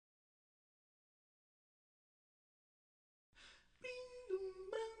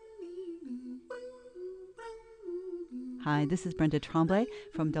Hi, this is Brenda Tremblay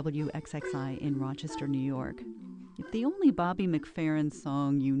from WXXI in Rochester, New York. If the only Bobby McFerrin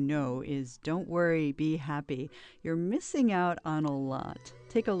song you know is Don't Worry, Be Happy, you're missing out on a lot.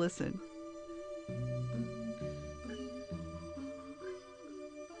 Take a listen.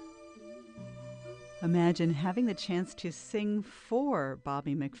 Imagine having the chance to sing for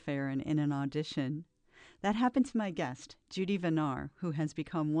Bobby McFerrin in an audition. That happened to my guest, Judy Venar, who has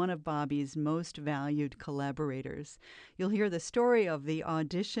become one of Bobby's most valued collaborators. You'll hear the story of the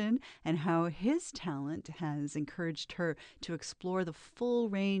audition and how his talent has encouraged her to explore the full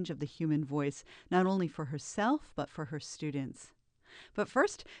range of the human voice, not only for herself, but for her students. But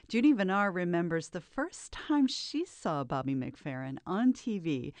first, Judy Venar remembers the first time she saw Bobby McFerrin on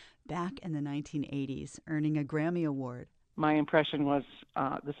TV back in the 1980s, earning a Grammy Award. My impression was,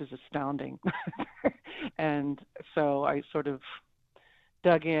 this is astounding. And so I sort of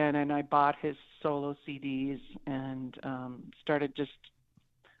dug in and I bought his solo CDs and started just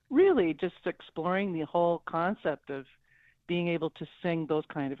exploring the whole concept of being able to sing those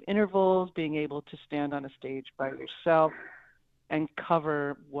kind of intervals, being able to stand on a stage by yourself and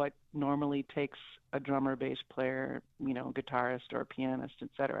cover what normally takes a drummer, bass player, guitarist or pianist,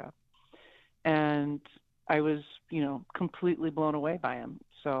 etc. And I was, completely blown away by him.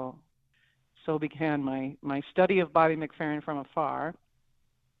 So began my study of Bobby McFerrin from afar.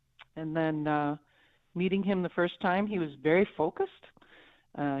 And then meeting him the first time, he was very focused.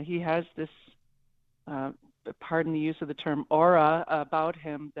 He has this, pardon the use of the term, aura about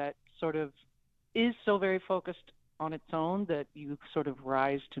him that sort of is so very focused on its own that you sort of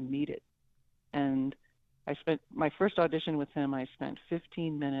rise to meet it. And I spent my first audition with him, I spent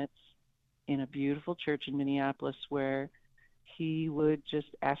 15 minutes in a beautiful church in Minneapolis where he would just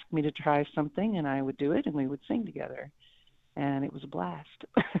ask me to try something and I would do it and we would sing together. And it was a blast.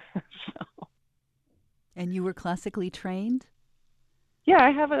 So, And you were classically trained? yeah,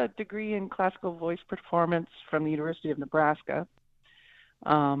 I have a degree in classical voice performance from the University of Nebraska.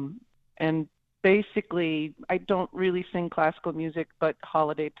 And basically, I don't really sing classical music, but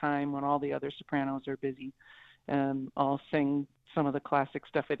holiday time when all the other sopranos are busy, I'll sing some of the classic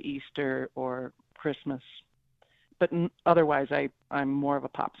stuff at Easter or Christmas. But otherwise, I'm more of a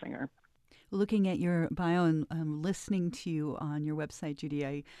pop singer. Looking at your bio and listening to you on your website, Judy,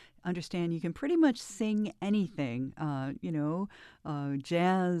 I understand you can pretty much sing anything,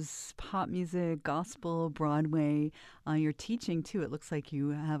 jazz, pop music, gospel, Broadway. You're teaching, too. It looks like you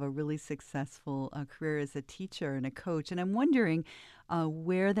have a really successful career as a teacher and a coach. And I'm wondering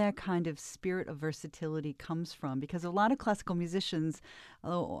where that kind of spirit of versatility comes from, because a lot of classical musicians,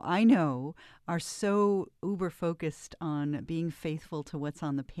 I know, are so uber focused on being faithful to what's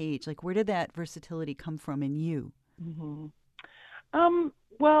on the page. Like, where did that versatility come from in you? Mm-hmm.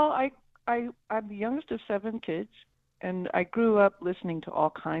 Well, I'm the youngest of 7 kids, and I grew up listening to all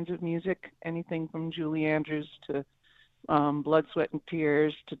kinds of music, anything from Julie Andrews to Blood, Sweat, and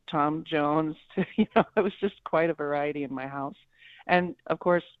Tears to Tom Jones to, it was just quite a variety in my house. And of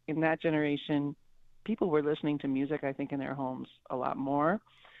course, in that generation, people were listening to music, I think, in their homes a lot more.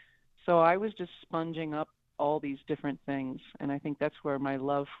 So I was just sponging up all these different things, and I think that's where my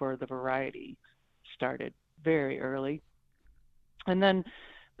love for the variety started very early. And then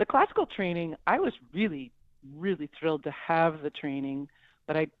the classical training, I was really, really thrilled to have the training,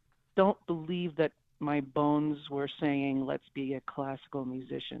 but I don't believe that my bones were saying, let's be a classical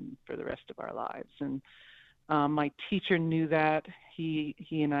musician for the rest of our lives. And my teacher knew that. He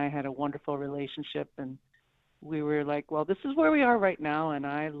and I had a wonderful relationship, and we were like, well, this is where we are right now, and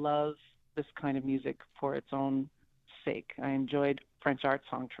I love this kind of music for its own sake. I enjoyed French art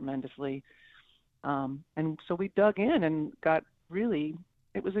song tremendously. And so we dug in and got really,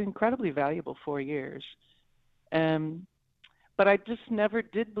 it was an incredibly valuable 4 years. But I just never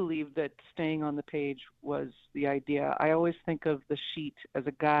did believe that staying on the page was the idea. I always think of the sheet as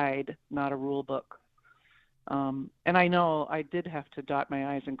a guide, not a rule book. And I know I did have to dot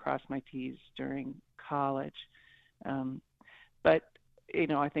my I's and cross my T's during college. But,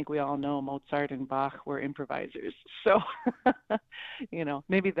 I think we all know Mozart and Bach were improvisers. So,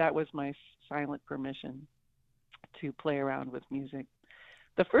 maybe that was my silent permission to play around with music.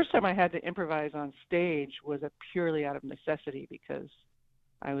 The first time I had to improvise on stage was purely out of necessity because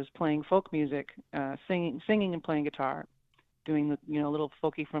I was playing folk music, singing and playing guitar, doing the little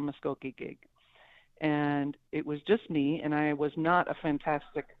Folky from Muskogee gig. And it was just me, and I was not a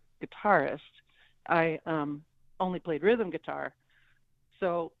fantastic guitarist. I only played rhythm guitar.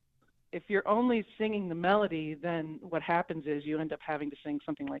 So if you're only singing the melody, then what happens is you end up having to sing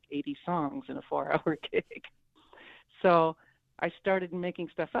something like 80 songs in a 4-hour gig. So I started making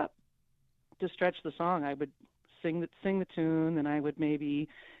stuff up to stretch the song. I would sing the tune, and I would maybe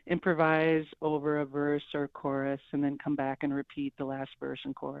improvise over a verse or chorus, and then come back and repeat the last verse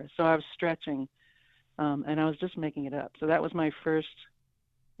and chorus. So I was stretching, and I was just making it up. So that was my first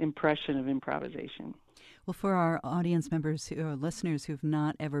impression of improvisation. Well, for our audience members or listeners who've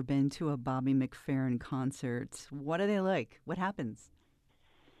not ever been to a Bobby McFerrin concert, what are they like? What happens?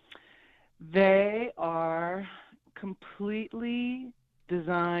 They are completely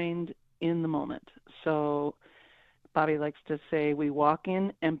designed in the moment. So Bobby likes to say we walk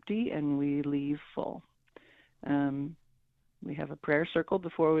in empty and we leave full. We have a prayer circle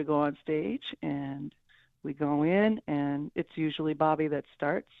before we go on stage, and we go in, and it's usually Bobby that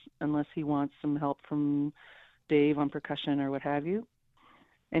starts, unless he wants some help from Dave on percussion or what have you.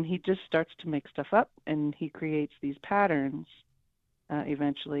 And he just starts to make stuff up, and he creates these patterns.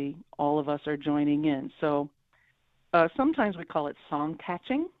 Eventually, all of us are joining in. So sometimes we call it song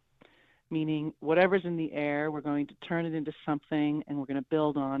catching, meaning whatever's in the air, we're going to turn it into something, and we're going to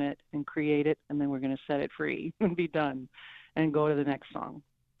build on it and create it, and then we're going to set it free and be done and go to the next song.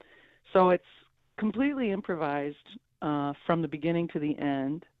 So it's completely improvised from the beginning to the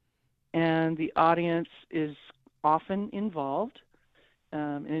end, and the audience is often involved.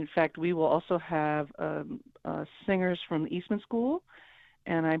 And in fact, we will also have singers from the Eastman School,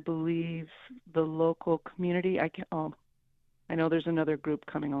 and I believe the local community. I know there's another group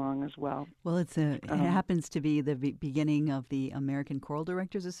coming along as well. Well, it happens to be the beginning of the American Choral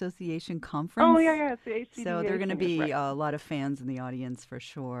Directors Association conference. Oh, yeah, it's the ACDA. So there are going to be right. a lot of fans in the audience for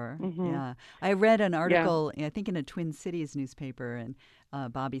sure. Mm-hmm. Yeah. I read an article, I think in a Twin Cities newspaper, and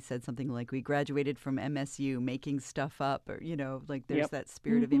Bobby said something like, we graduated from MSU making stuff up, or, like there's that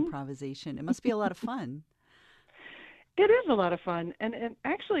spirit of improvisation. It must be a lot of fun. It is a lot of fun. And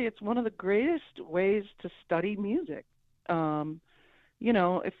actually, it's one of the greatest ways to study music.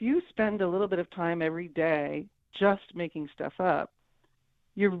 If you spend a little bit of time every day just making stuff up,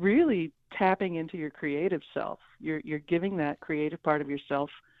 you're really tapping into your creative self. You're giving that creative part of yourself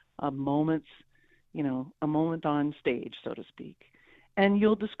a moment on stage, so to speak. And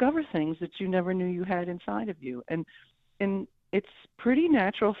you'll discover things that you never knew you had inside of you. And it's pretty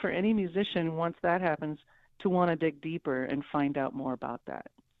natural for any musician, once that happens, to want to dig deeper and find out more about that.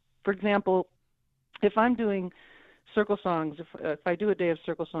 For example, if I'm doing circle songs, if I do a day of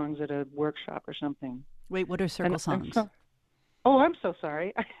circle songs at a workshop or something. Wait, what are circle songs? I'm so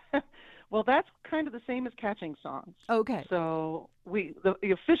sorry. Well, that's kind of the same as catching songs. Okay. So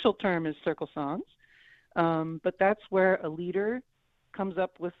the official term is circle songs, but that's where a leader comes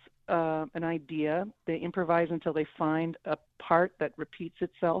up with an idea. They improvise until they find a part that repeats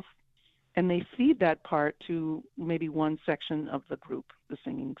itself, and they feed that part to maybe one section of the group, the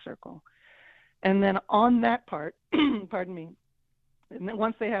singing circle. And then on that part, pardon me, and then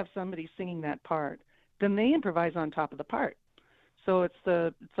once they have somebody singing that part, then they improvise on top of the part. So it's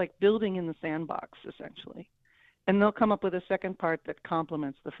like building in the sandbox, essentially. And they'll come up with a second part that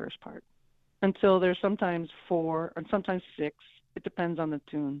complements the first part until there's sometimes 4 and sometimes 6. It depends on the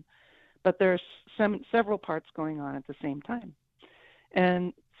tune. But there's several parts going on at the same time.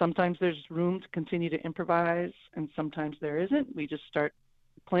 And sometimes there's room to continue to improvise, and sometimes there isn't. We just start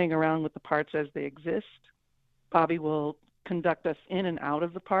playing around with the parts as they exist. Bobby will conduct us in and out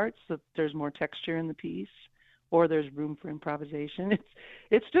of the parts so that there's more texture in the piece, or there's room for improvisation.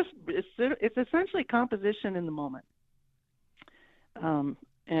 It's essentially composition in the moment.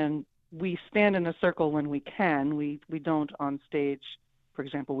 And we stand in a circle when we can. We don't on stage. For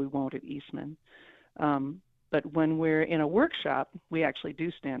example, we won't at Eastman. But when we're in a workshop, we actually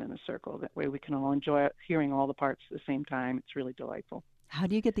do stand in a circle. That way we can all enjoy hearing all the parts at the same time. It's really delightful. How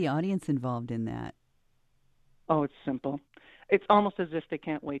do you get the audience involved in that? Oh, it's simple. It's almost as if they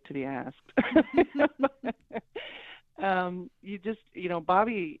can't wait to be asked.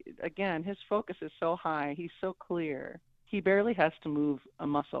 Bobby, again, his focus is so high. He's so clear. He barely has to move a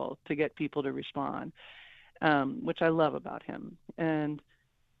muscle to get people to respond, which I love about him. And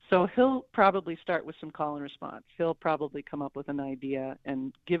so he'll probably start with some call and response. He'll probably come up with an idea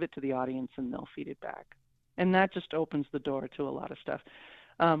and give it to the audience, and they'll feed it back. And that just opens the door to a lot of stuff.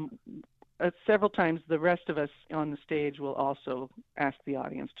 Several times, the rest of us on the stage will also ask the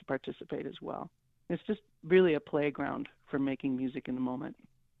audience to participate as well. It's just really a playground for making music in the moment.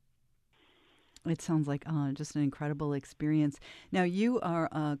 It sounds like just an incredible experience. Now, you are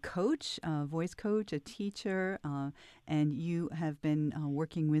a coach, a voice coach, a teacher, and you have been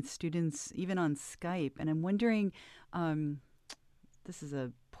working with students even on Skype. And I'm wondering, this is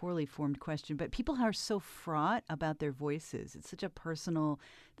a poorly formed question, but people are so fraught about their voices. It's such a personal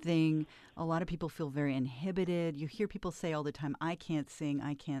thing. A lot of people feel very inhibited. You hear people say all the time, I can't sing,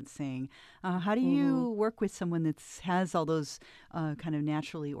 I can't sing. How do Hmm. you work with someone that has all those kind of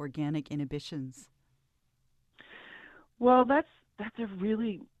naturally organic inhibitions? Well, that's a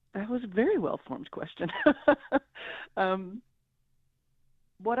really that was a very well formed question. um,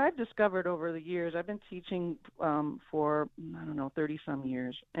 what I've discovered over the years, I've been teaching for I don't know 30 some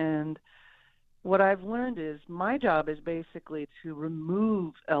years, and what I've learned is my job is basically to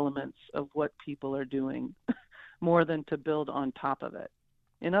remove elements of what people are doing more than to build on top of it.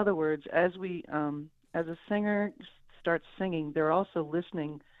 In other words, as a singer starts singing, they're also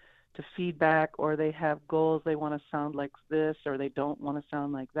listening to feedback, or they have goals. They want to sound like this, or they don't want to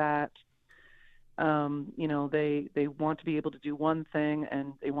sound like that. They want to be able to do one thing,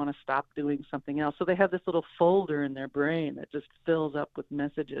 and they want to stop doing something else. So they have this little folder in their brain that just fills up with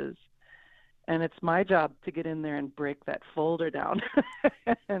messages, and it's my job to get in there and break that folder down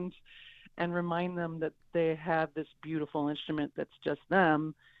and remind them that they have this beautiful instrument that's just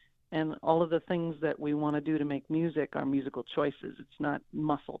them, and all of the things that we want to do to make music are musical choices. It's not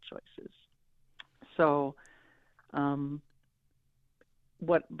muscle choices. So um,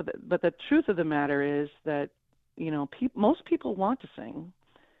 but the truth of the matter is that most people want to sing.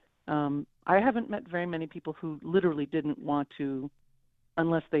 I haven't met very many people who literally didn't want to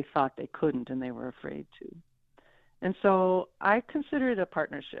unless they thought they couldn't and they were afraid to. And so I consider it a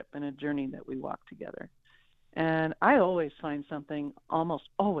partnership and a journey that we walk together. And I almost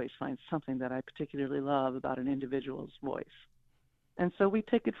always find something that I particularly love about an individual's voice. And so we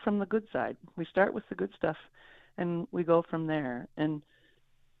take it from the good side. We start with the good stuff and we go from there. And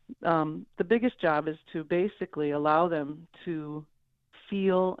the biggest job is to basically allow them to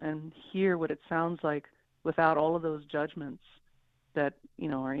feel and hear what it sounds like without all of those judgments that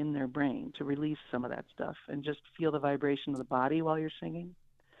are in their brain, to release some of that stuff and just feel the vibration of the body while you're singing.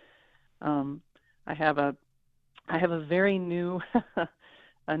 um, I have a very new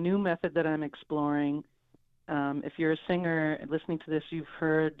a new method that I'm exploring. If you're a singer listening to this, you've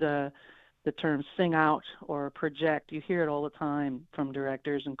heard the term sing out or project. You hear it all the time from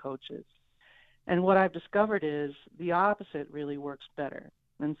directors and coaches. And what I've discovered is the opposite really works better.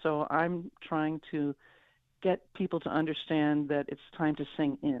 And so I'm trying to get people to understand that it's time to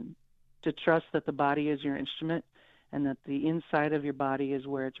sing in, to trust that the body is your instrument and that the inside of your body is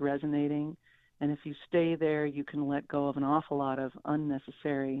where it's resonating. And if you stay there, you can let go of an awful lot of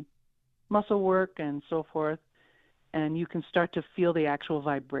unnecessary muscle work and so forth. And you can start to feel the actual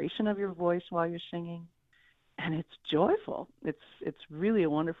vibration of your voice while you're singing. And it's joyful. It's really a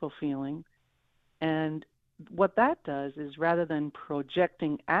wonderful feeling. And what that does is, rather than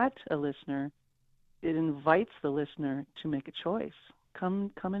projecting at a listener, it invites the listener to make a choice.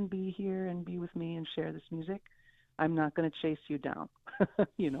 Come and be here and be with me and share this music. I'm not going to chase you down,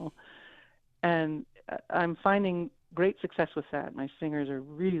 you know. And I'm finding great success with that. My singers are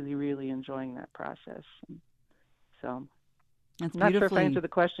really, really enjoying that process. So That's I'm not sure if I beautifully. answered the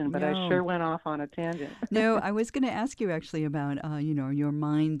question, but I No. sure went off on a tangent. No, I was going to ask you actually about, your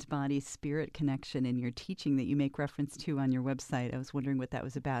mind, body, spirit connection in your teaching that you make reference to on your website. I was wondering what that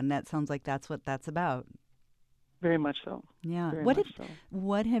was about, and that sounds like that's what that's about. Very much so. Yeah. Very What much have so.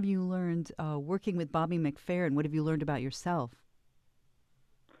 what have you learned working with Bobby McFerrin? What have you learned about yourself?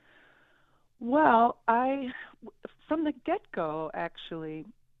 Well, from the get-go, actually,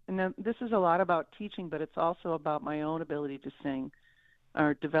 and then this is a lot about teaching, but it's also about my own ability to sing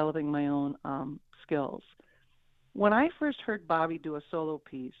or developing my own skills. When I first heard Bobby do a solo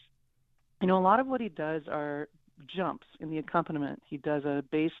piece, a lot of what he does are jumps in the accompaniment. He does a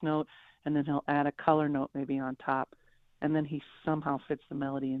bass note, and then he'll add a color note maybe on top, and then he somehow fits the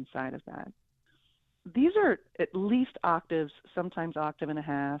melody inside of that. These are at least octaves, sometimes octave and a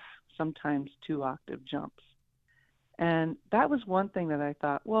half, sometimes 2 octave jumps. And that was one thing that I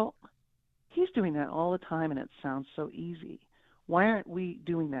thought, well, he's doing that all the time and it sounds so easy. Why aren't we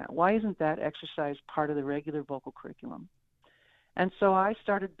doing that? Why isn't that exercise part of the regular vocal curriculum? And so I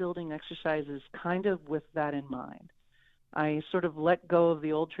started building exercises kind of with that in mind. I sort of let go of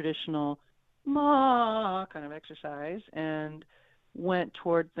the old traditional ma kind of exercise and went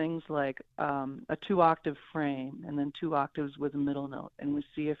toward things like a 2 octave frame and then 2 octaves with a middle note, and we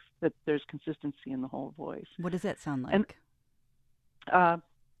see if that there's consistency in the whole voice. What does that sound And like? I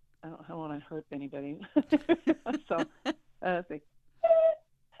don't want to hurt anybody, so let's see.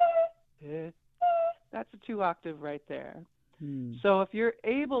 That's a 2 octave right there. Hmm. So if you're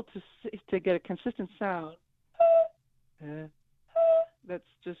able to get a consistent sound, that's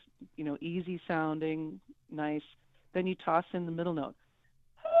just easy sounding, nice. Then you toss in the middle note,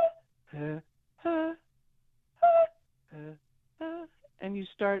 and you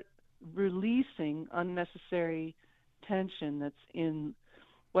start releasing unnecessary tension that's in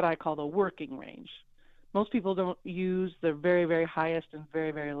what I call the working range. Most people don't use the very, very highest and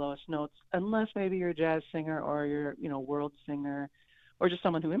very, very lowest notes unless maybe you're a jazz singer or you're, world singer or just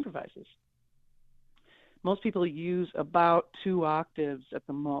someone who improvises. Most people use about 2 octaves at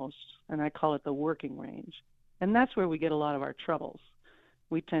the most, and I call it the working range. And that's where we get a lot of our troubles.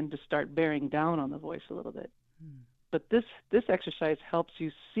 We tend to start bearing down on the voice a little bit. But this exercise helps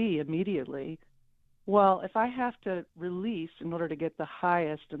you see immediately, well, if I have to release in order to get the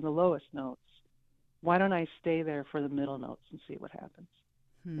highest and the lowest notes, why don't I stay there for the middle notes and see what happens?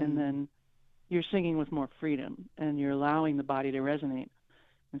 And then you're singing with more freedom, and you're allowing the body to resonate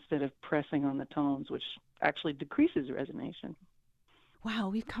instead of pressing on the tones, which actually decreases resonation. Wow,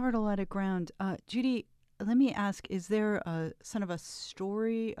 we've covered a lot of ground. Judy, let me ask, is there a sort of a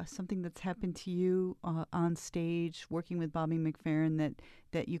story, something that's happened to you on stage working with Bobby McFerrin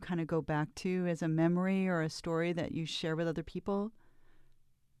that you kind of go back to as a memory or a story that you share with other people?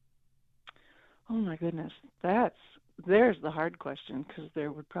 Oh, my goodness. There's the hard question, because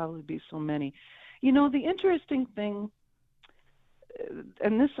there would probably be so many. The interesting thing,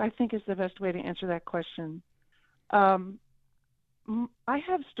 and this I think is the best way to answer that question, I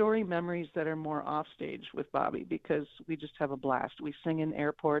have story memories that are more off stage with Bobby because we just have a blast. We sing in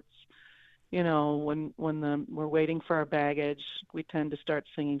airports, when we're waiting for our baggage, we tend to start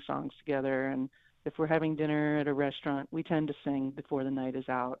singing songs together. And if we're having dinner at a restaurant, we tend to sing before the night is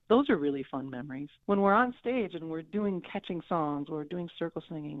out. Those are really fun memories. When we're on stage and we're doing catching songs, or we're doing circle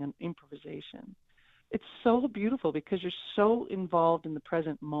singing and improvisation, it's so beautiful because you're so involved in the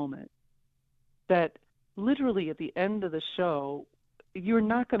present moment that literally at the end of the show, you're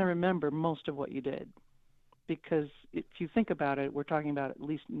not going to remember most of what you did. Because if you think about it, we're talking about at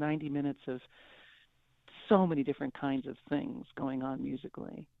least 90 minutes of so many different kinds of things going on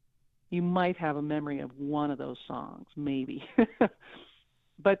musically. You might have a memory of one of those songs, maybe.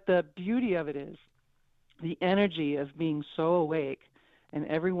 But the beauty of it is the energy of being so awake, and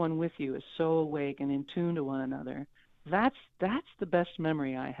everyone with you is so awake and in tune to one another. That's the best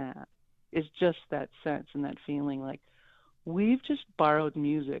memory I have, is just that sense and that feeling like we've just borrowed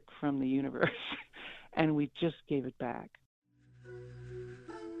music from the universe and we just gave it back.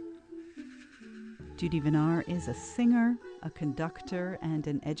 Judy Venar is a singer, a conductor, and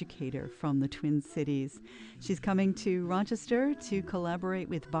an educator from the Twin Cities. She's coming to Rochester to collaborate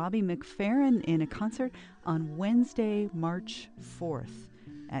with Bobby McFerrin in a concert on Wednesday, March 4th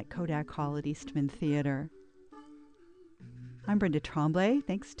at Kodak Hall at Eastman Theater. I'm Brenda Tremblay.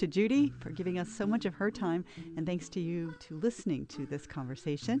 Thanks to Judy for giving us so much of her time, and thanks to you to listening to this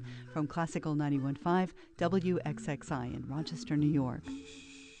conversation from Classical 91.5 WXXI in Rochester, New York.